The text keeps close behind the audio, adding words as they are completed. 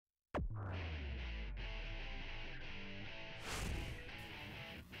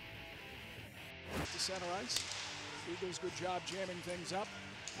center ice. Eagles, good job jamming things up.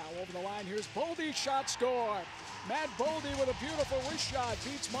 Now over the line, here's Boldy, shot score. Matt Boldy with a beautiful wrist shot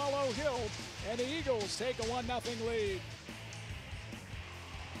beats Marlow Hill, and the Eagles take a 1-0 lead.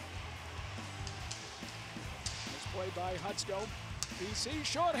 This play by Hutsko. BC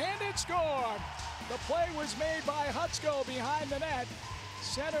short-handed score. The play was made by Hutsko behind the net.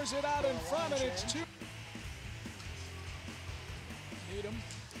 Centers it out in front, and it's 2. Needham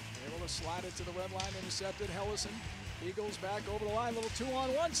able to slide it to the red line, intercepted. Hellison. Eagles back over the line, little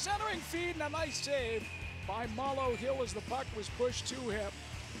 2-on-1 centering feed, and a nice save by Marlow Hill as the puck was pushed to him.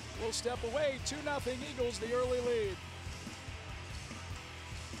 We'll step away, 2-0 Eagles, the early lead.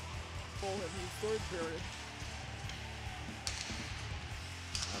 In the third period.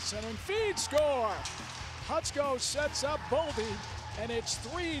 A centering feed, score! Hutsko sets up Boldy, and it's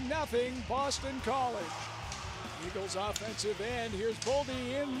 3-0 Boston College. Eagles offensive end, here's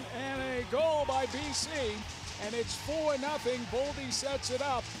Boldy in, and a goal by BC. And it's 4-0. Boldy sets it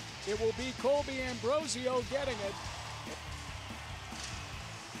up. It will be Colby Ambrosio getting it.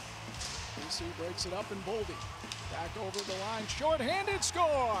 BC breaks it up, and Boldy back over the line. Short-handed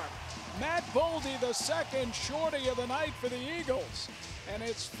score. Matt Boldy, the second shorty of the night for the Eagles. And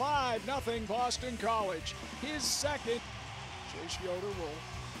it's 5-0 Boston College. His second. Chase Yoder will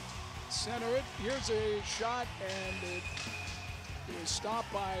center it. Here's a shot, and it is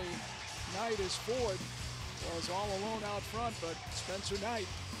stopped by Knight as Ford was all alone out front, but Spencer Knight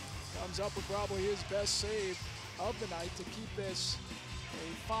comes up with probably his best save of the night to keep this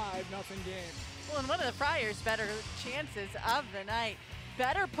a 5-0 game. Well, and one of the Friars' better chances of the night.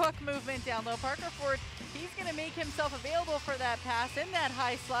 Better puck movement down low. Parker Ford, he's going to make himself available for that pass in that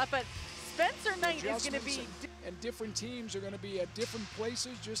high slot, but Spencer Knight is going to be... And different teams are going to be at different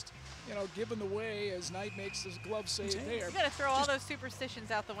places, just, you know, given the way as Knight makes his glove save there. You got to throw all those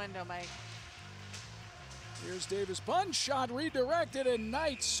superstitions out the window, Mike. Here's Davis' punch shot redirected, and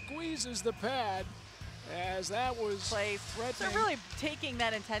Knight squeezes the pad as that was threatening. They're really taking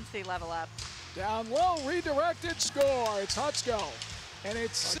that intensity level up. Down low, redirected score. It's Hutsko, and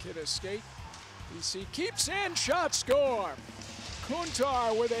it's hit a skate. BC keeps in, shot score.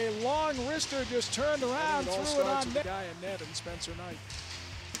 Kuntar with a long wrister just turned around, threw it on net. Guy in net and Spencer Knight.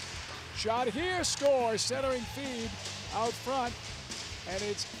 Shot here, score, centering feed out front, and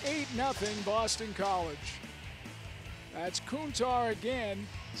it's 8-0 Boston College. That's Kuntar again,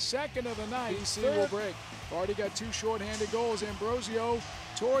 second of the night. BC will break. Already got 2 shorthanded goals. Ambrosio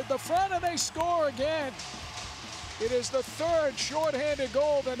toward the front, and they score again. It is the third shorthanded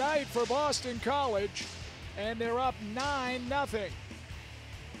goal of the night for Boston College, and they're up 9-0.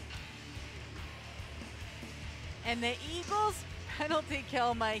 And the Eagles' penalty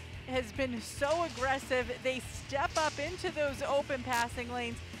kill, Mike, has been so aggressive. They step up into those open passing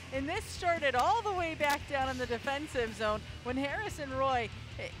lanes. And this started all the way back down in the defensive zone when Harrison Roy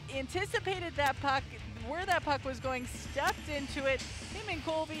anticipated that puck, where that puck was going, stepped into it. Him and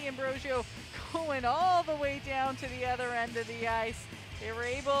Colby Ambrosio going all the way down to the other end of the ice. They were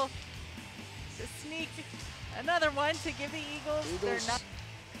able to sneak another one to give the Eagles their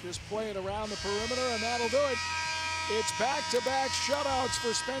just play it around the perimeter, and that'll do it. It's back-to-back shutouts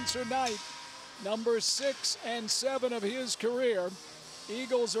for Spencer Knight, number 6 and 7 of his career.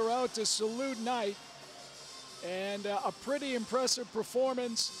 Eagles are out to salute Knight, and a pretty impressive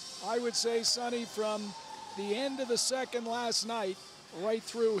performance, I would say, Sonny, from the end of the second last night right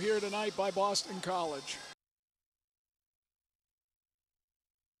through here tonight by Boston College.